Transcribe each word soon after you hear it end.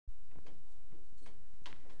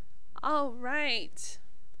All right.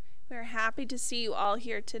 We're happy to see you all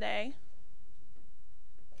here today.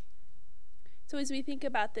 So as we think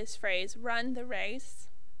about this phrase, run the race,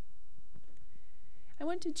 I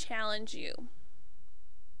want to challenge you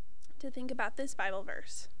to think about this Bible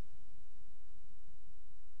verse.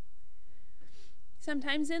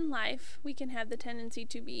 Sometimes in life, we can have the tendency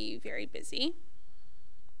to be very busy.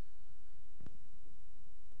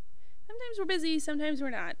 Sometimes we're busy, sometimes we're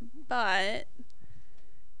not, but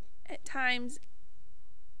at times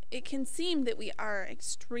it can seem that we are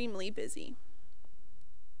extremely busy.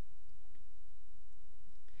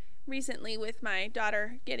 Recently, with my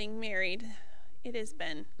daughter getting married, it has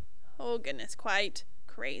been, oh goodness, quite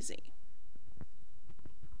crazy.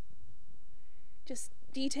 Just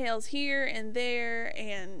details here and there,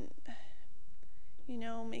 and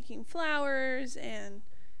making flowers and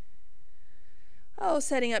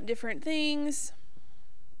setting up different things.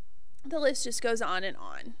 The list just goes on and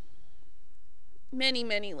on. Many,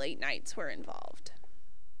 many late nights were involved.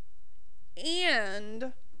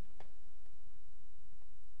 And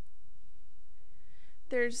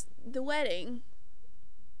there's the wedding,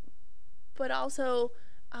 but also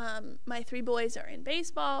my 3 boys are in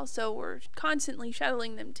baseball, so we're constantly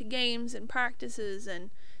shuttling them to games and practices, and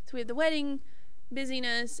so we have the wedding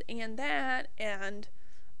busyness and that, and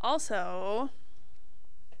also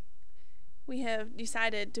we have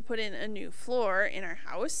decided to put in a new floor in our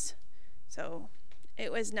house, so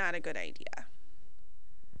it was not a good idea.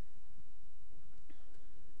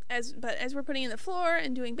 But as we're putting in the floor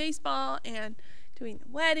and doing baseball and doing the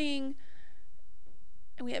wedding,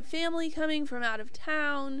 and we have family coming from out of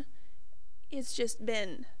town, it's just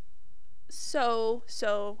been so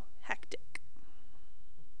hectic.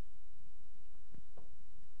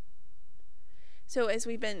 So as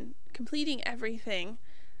we've been completing everything,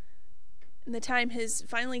 and the time has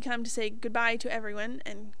finally come to say goodbye to everyone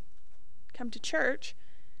and come to church,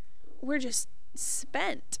 we're just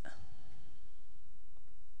spent.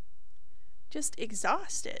 Just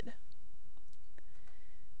exhausted.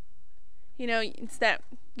 It's that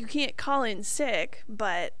you can't call in sick,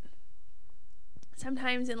 but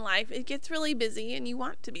sometimes in life it gets really busy and you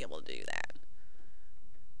want to be able to do that.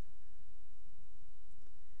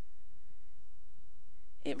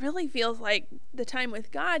 It really feels like the time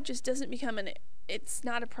with God just doesn't become it's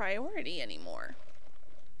not a priority anymore.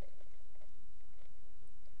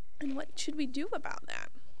 And what should we do about that?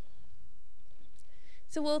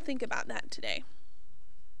 So we'll think about that today.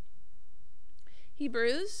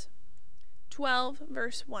 Hebrews 12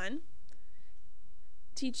 verse 1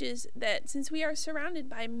 teaches that since we are surrounded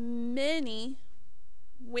by many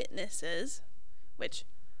witnesses, which,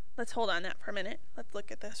 let's hold on that for a minute. Let's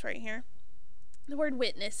look at this right here. The word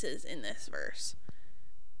witnesses in this verse,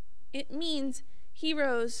 it means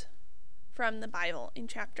heroes from the Bible in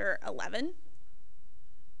chapter 11.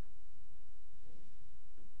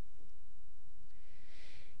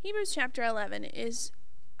 Hebrews chapter 11 is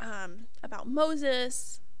about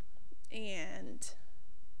Moses and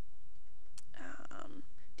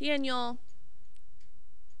Daniel,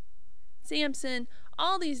 Samson,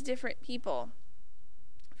 all these different people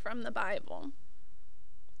from the Bible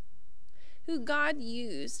who God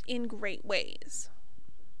used in great ways.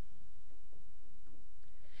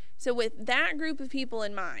 So with that group of people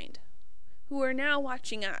in mind, who are now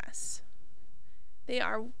watching us, they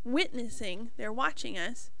are witnessing, they're watching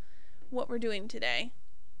us, what we're doing today.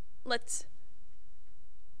 Let's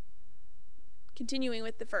continuing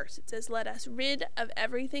with the verse. It says, let us rid of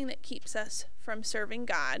everything that keeps us from serving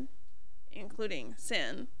God, including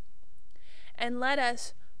sin, and let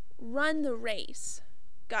us run the race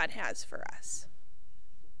God has for us.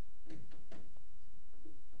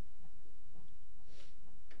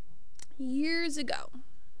 Years ago,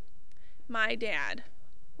 my dad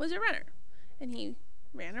was a runner, and he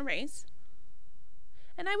ran a race,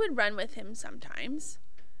 and I would run with him sometimes,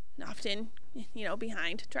 and often,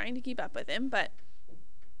 behind, trying to keep up with him, but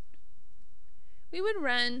we would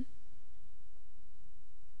run.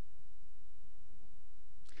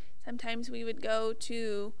 Sometimes we would go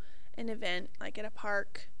to an event, like at a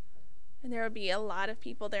park, and there would be a lot of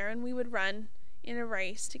people there, and we would run in a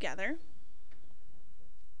race together.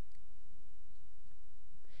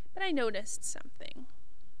 But I noticed something.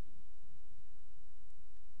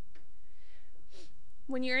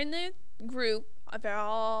 When you're in the group of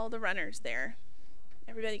all the runners there,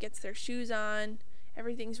 everybody gets their shoes on,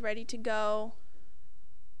 everything's ready to go.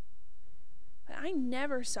 But I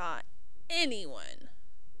never saw anyone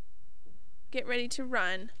get ready to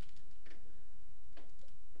run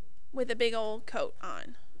with a big old coat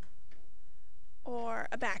on or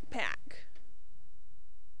a backpack.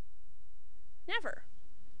 Never.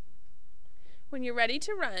 When you're ready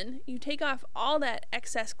to run, you take off all that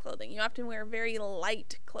excess clothing. You often wear very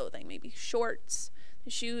light clothing, maybe shorts. The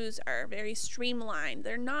shoes are very streamlined.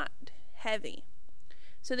 They're not heavy,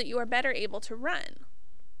 so that you are better able to run.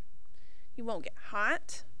 You won't get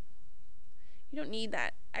hot. You don't need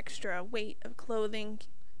that extra weight of clothing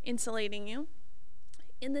insulating you.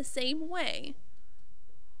 In the same way,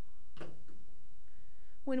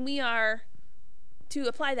 when we are to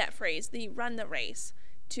apply that phrase, the run the race,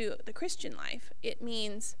 to the Christian life, it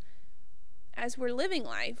means as we're living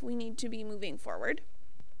life, we need to be moving forward.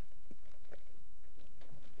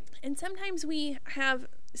 And sometimes we have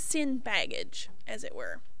sin baggage, as it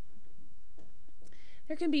were.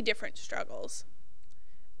 There can be different struggles.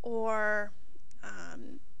 Or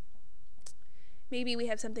maybe we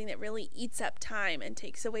have something that really eats up time and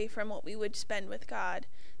takes away from what we would spend with God.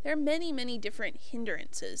 There are many, many different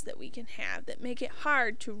hindrances that we can have that make it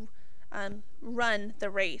hard to run the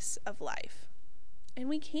race of life. And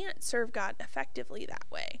we can't serve God effectively that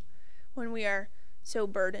way when we are so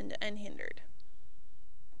burdened and hindered.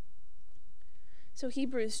 So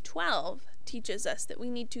Hebrews 12 teaches us that we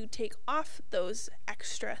need to take off those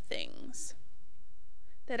extra things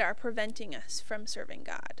that are preventing us from serving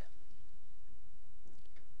God.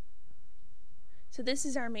 So this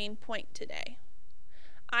is our main point today.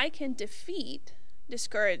 I can defeat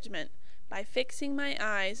discouragement by fixing my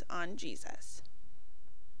eyes on Jesus.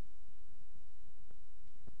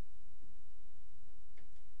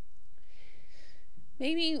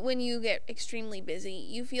 Maybe when you get extremely busy,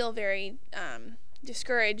 you feel very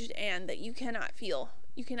discouraged and that you cannot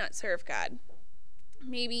serve God.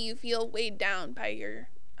 Maybe you feel weighed down by your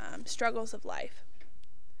struggles of life.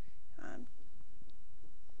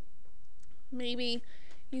 Maybe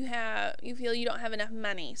you feel you don't have enough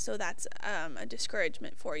money, so that's a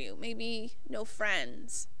discouragement for you. Maybe no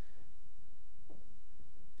friends.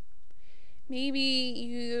 Maybe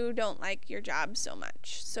you don't like your job so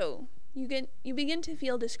much, so you begin to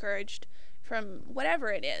feel discouraged from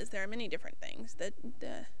whatever it is. There are many different things that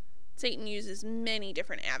Satan uses many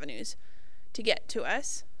different avenues to get to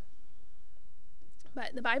us.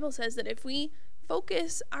 But the Bible says that if we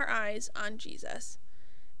focus our eyes on Jesus,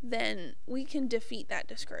 then we can defeat that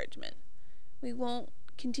discouragement. We won't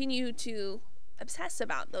continue to obsess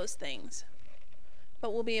about those things,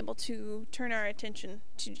 but we'll be able to turn our attention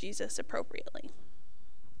to Jesus appropriately.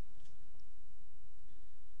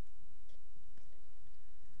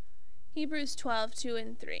 Hebrews 12:2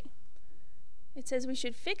 and 3. It says we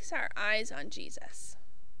should fix our eyes on Jesus.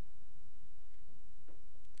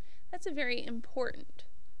 That's a very important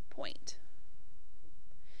point.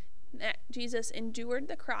 That Jesus endured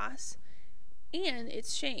the cross and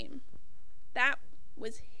its shame. That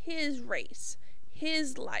was his race,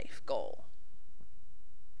 his life goal.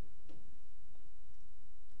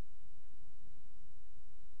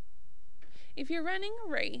 If you're running a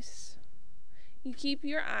race, you keep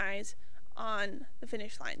your eyes on the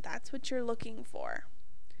finish line. That's what you're looking for.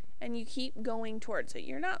 And you keep going towards it.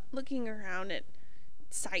 You're not looking around at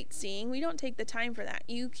sightseeing. We don't take the time for that.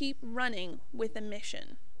 You keep running with a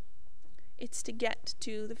mission. It's to get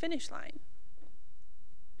to the finish line.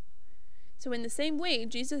 So in the same way,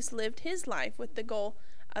 Jesus lived his life with the goal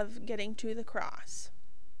of getting to the cross,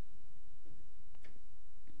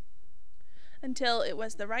 until it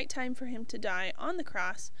was the right time for him to die on the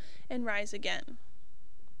cross and rise again.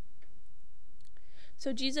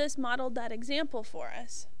 So Jesus modeled that example for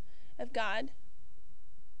us of God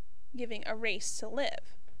giving a race to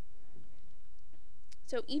live.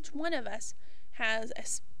 So each one of us has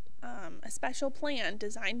a special plan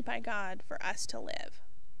designed by God for us to live.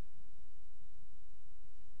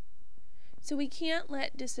 So we can't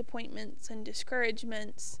let disappointments and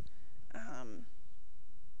discouragements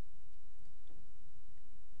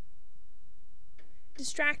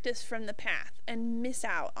distract us from the path and miss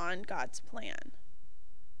out on God's plan.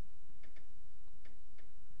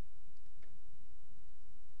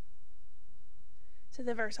 So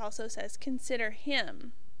the verse also says, consider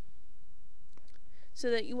him, so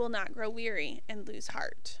that you will not grow weary and lose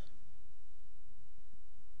heart.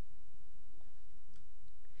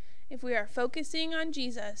 If we are focusing on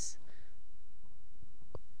Jesus,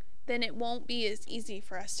 then it won't be as easy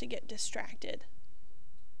for us to get distracted.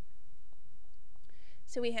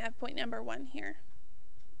 So we have point number 1 here.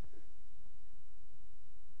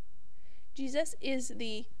 Jesus is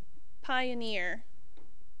the pioneer.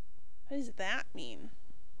 What does that mean?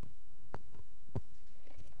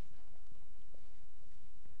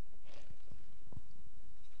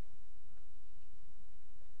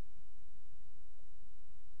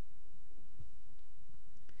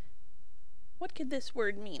 What could this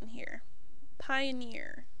word mean here?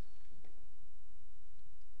 Pioneer.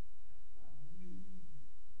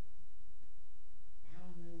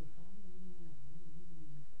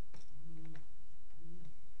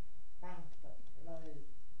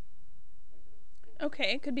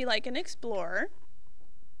 Okay, it could be like an explorer.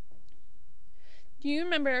 Do you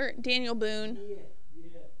remember Daniel Boone? Yeah.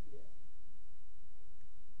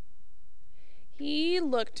 He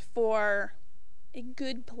looked for a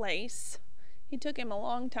good place. It took him a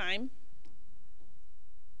long time.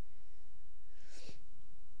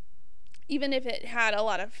 Even if it had a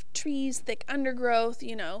lot of trees, thick undergrowth,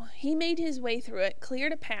 he made his way through it,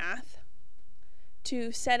 cleared a path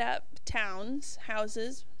to set up towns,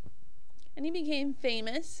 houses, and he became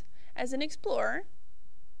famous as an explorer.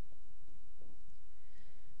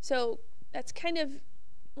 So that's kind of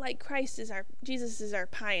like Jesus is our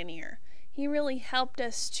pioneer. He really helped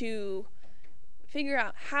us to figure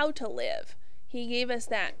out how to live. He gave us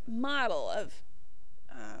that model of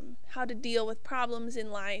how to deal with problems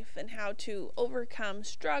in life and how to overcome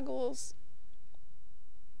struggles,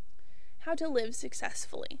 how to live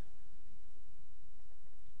successfully.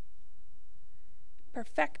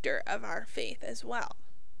 Perfecter of our faith as well.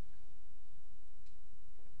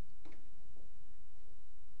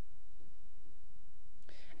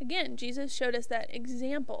 Again, Jesus showed us that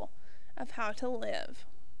example of how to live.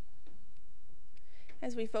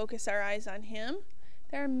 As we focus our eyes on him,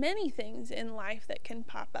 there are many things in life that can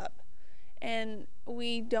pop up, and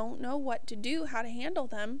we don't know what to do, how to handle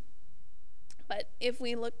them. But if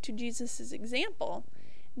we look to Jesus' example,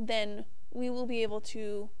 then we will be able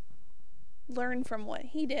to learn from what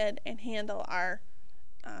he did and handle our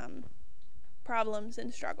problems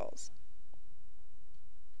and struggles.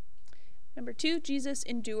 Number 2, Jesus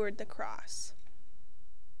endured the cross.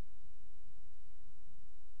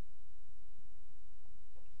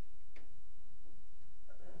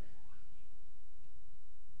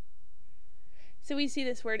 So we see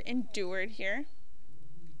this word endured here.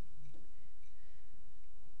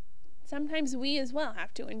 Sometimes we as well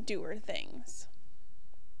have to endure things.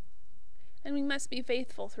 And we must be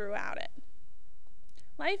faithful throughout it.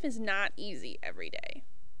 Life is not easy every day.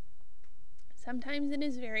 Sometimes it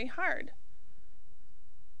is very hard.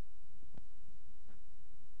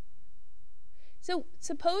 So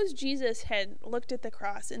suppose Jesus had looked at the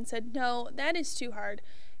cross and said, "No, that is too hard.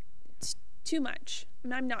 It's too much,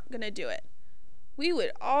 and I'm not going to do it." We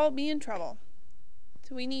would all be in trouble.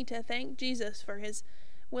 So we need to thank Jesus for his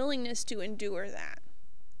willingness to endure that.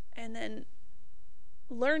 And then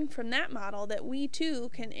learn from that model that we too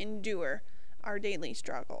can endure our daily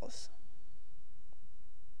struggles.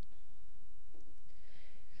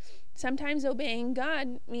 Sometimes obeying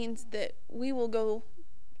God means that we will go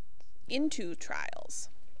into trials.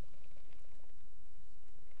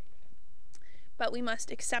 But we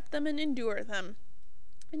must accept them and endure them.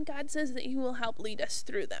 And God says that he will help lead us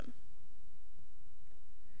through them.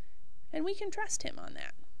 And we can trust him on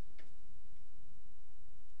that.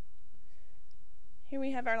 Here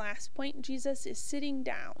we have our last point. Jesus is sitting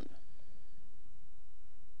down.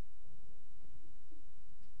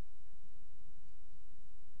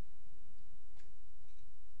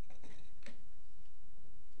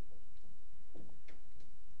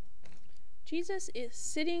 Jesus is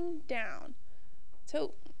sitting down.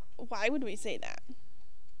 So, why would we say that?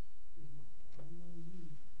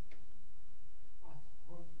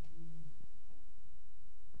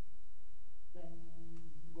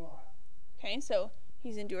 Okay, so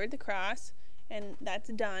he's endured the cross, and that's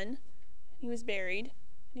done. He was buried, and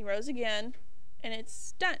he rose again, and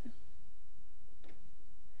it's done.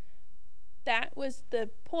 That was the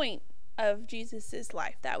point of Jesus'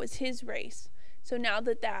 life. That was his race. So now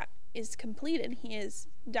that that is completed, he has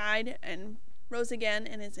died and rose again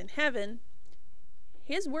and is in heaven,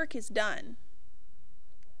 his work is done.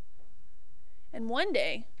 And one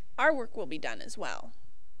day, our work will be done as well.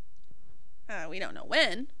 We don't know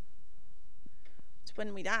when. It's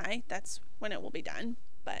when we die. That's when it will be done.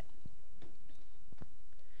 But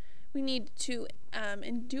we need to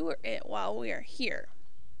endure it while we are here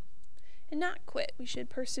and not quit. We should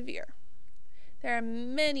persevere. There are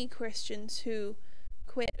many Christians who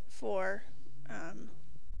quit for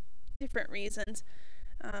different reasons.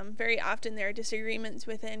 Very often there are disagreements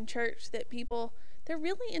within church that they're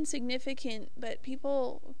really insignificant, but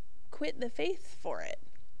people quit the faith for it.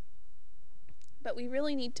 But we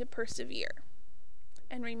really need to persevere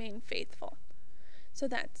and remain faithful.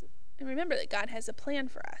 And remember that God has a plan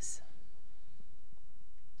for us.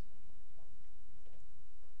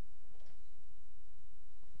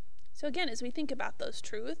 So again, as we think about those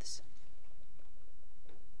truths,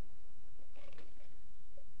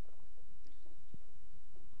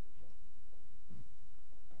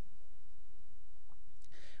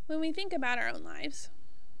 when we think about our own lives,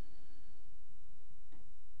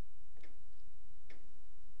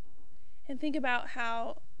 and think about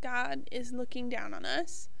how God is looking down on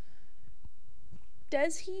us,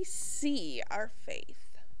 does he see our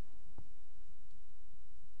faith?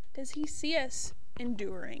 Does he see us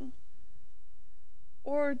enduring?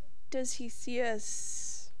 Or does he see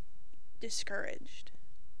us discouraged?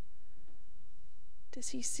 Does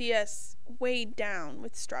he see us weighed down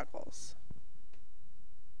with struggles?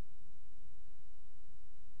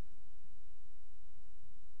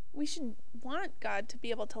 We should want God to be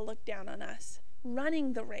able to look down on us,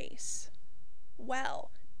 running the race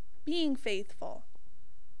well, being faithful,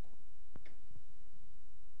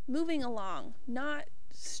 moving along, not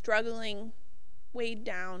struggling, weighed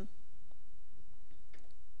down.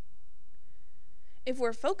 If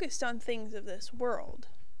we're focused on things of this world,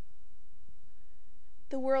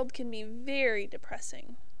 the world can be very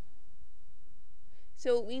depressing.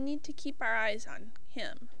 So we need to keep our eyes on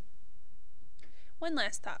him. One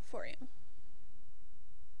last thought for you.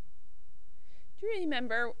 Do you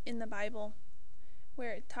remember in the Bible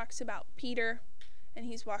where it talks about Peter and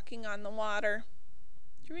he's walking on the water?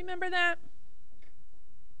 Do you remember that?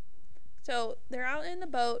 So they're out in the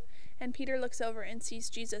boat and Peter looks over and sees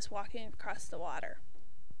Jesus walking across the water.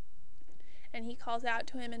 And he calls out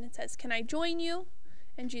to him and it says, "Can I join you?"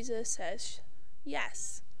 And Jesus says,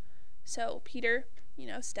 "Yes." So Peter,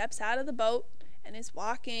 steps out of the boat and is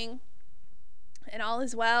walking, and all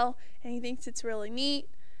is well, and he thinks it's really neat.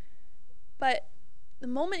 But the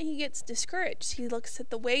moment he gets discouraged, he looks at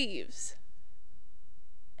the waves,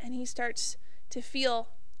 and he starts to feel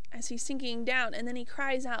as he's sinking down, and then he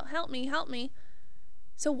cries out, "Help me, help me."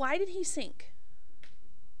 So why did he sink?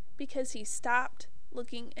 Because he stopped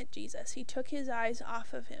looking at Jesus. He took his eyes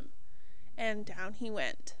off of him, and down he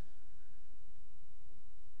went.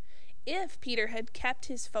 If Peter had kept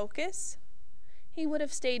his focus, he would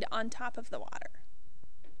have stayed on top of the water.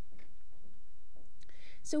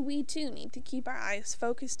 So we too need to keep our eyes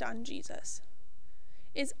focused on Jesus.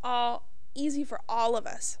 It's all easy for all of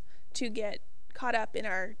us to get caught up in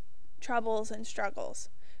our troubles and struggles,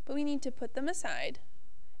 but we need to put them aside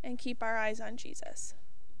and keep our eyes on Jesus.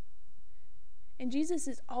 And Jesus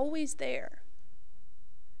is always there.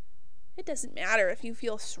 It doesn't matter if you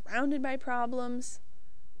feel surrounded by problems.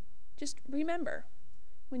 Just remember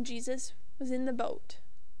when Jesus was in the boat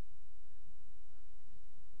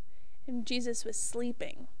and Jesus was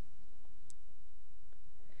sleeping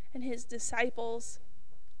and his disciples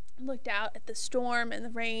looked out at the storm and the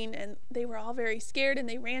rain and they were all very scared and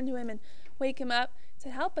they ran to him and wake him up,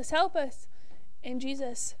 said, "Help us, help us." And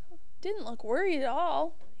Jesus didn't look worried at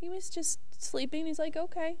all. He was just sleeping. He's like,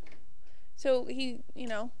 "Okay." So he,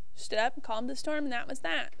 stood up and calmed the storm, and that was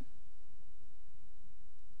that.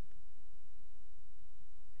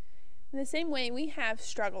 In the same way, we have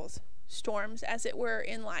struggles, storms, as it were,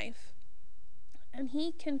 in life. And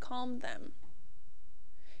he can calm them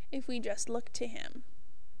if we just look to him.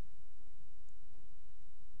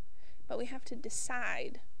 But we have to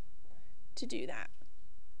decide to do that,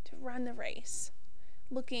 to run the race,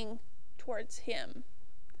 looking towards him.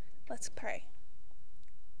 Let's pray.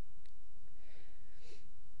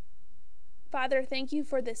 Father, thank you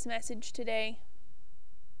for this message today.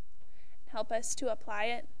 Help us to apply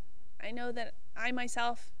it. I know that I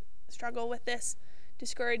myself struggle with this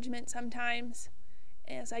discouragement sometimes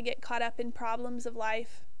as I get caught up in problems of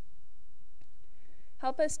life.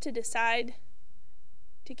 Help us to decide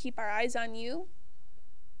to keep our eyes on you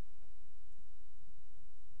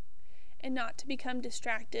and not to become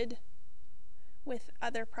distracted with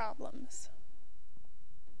other problems.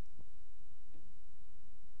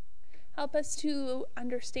 Help us to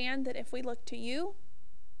understand that if we look to you,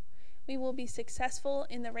 we will be successful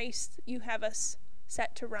in the race you have us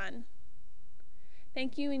set to run.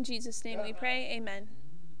 Thank you. In Jesus' name we pray. Amen.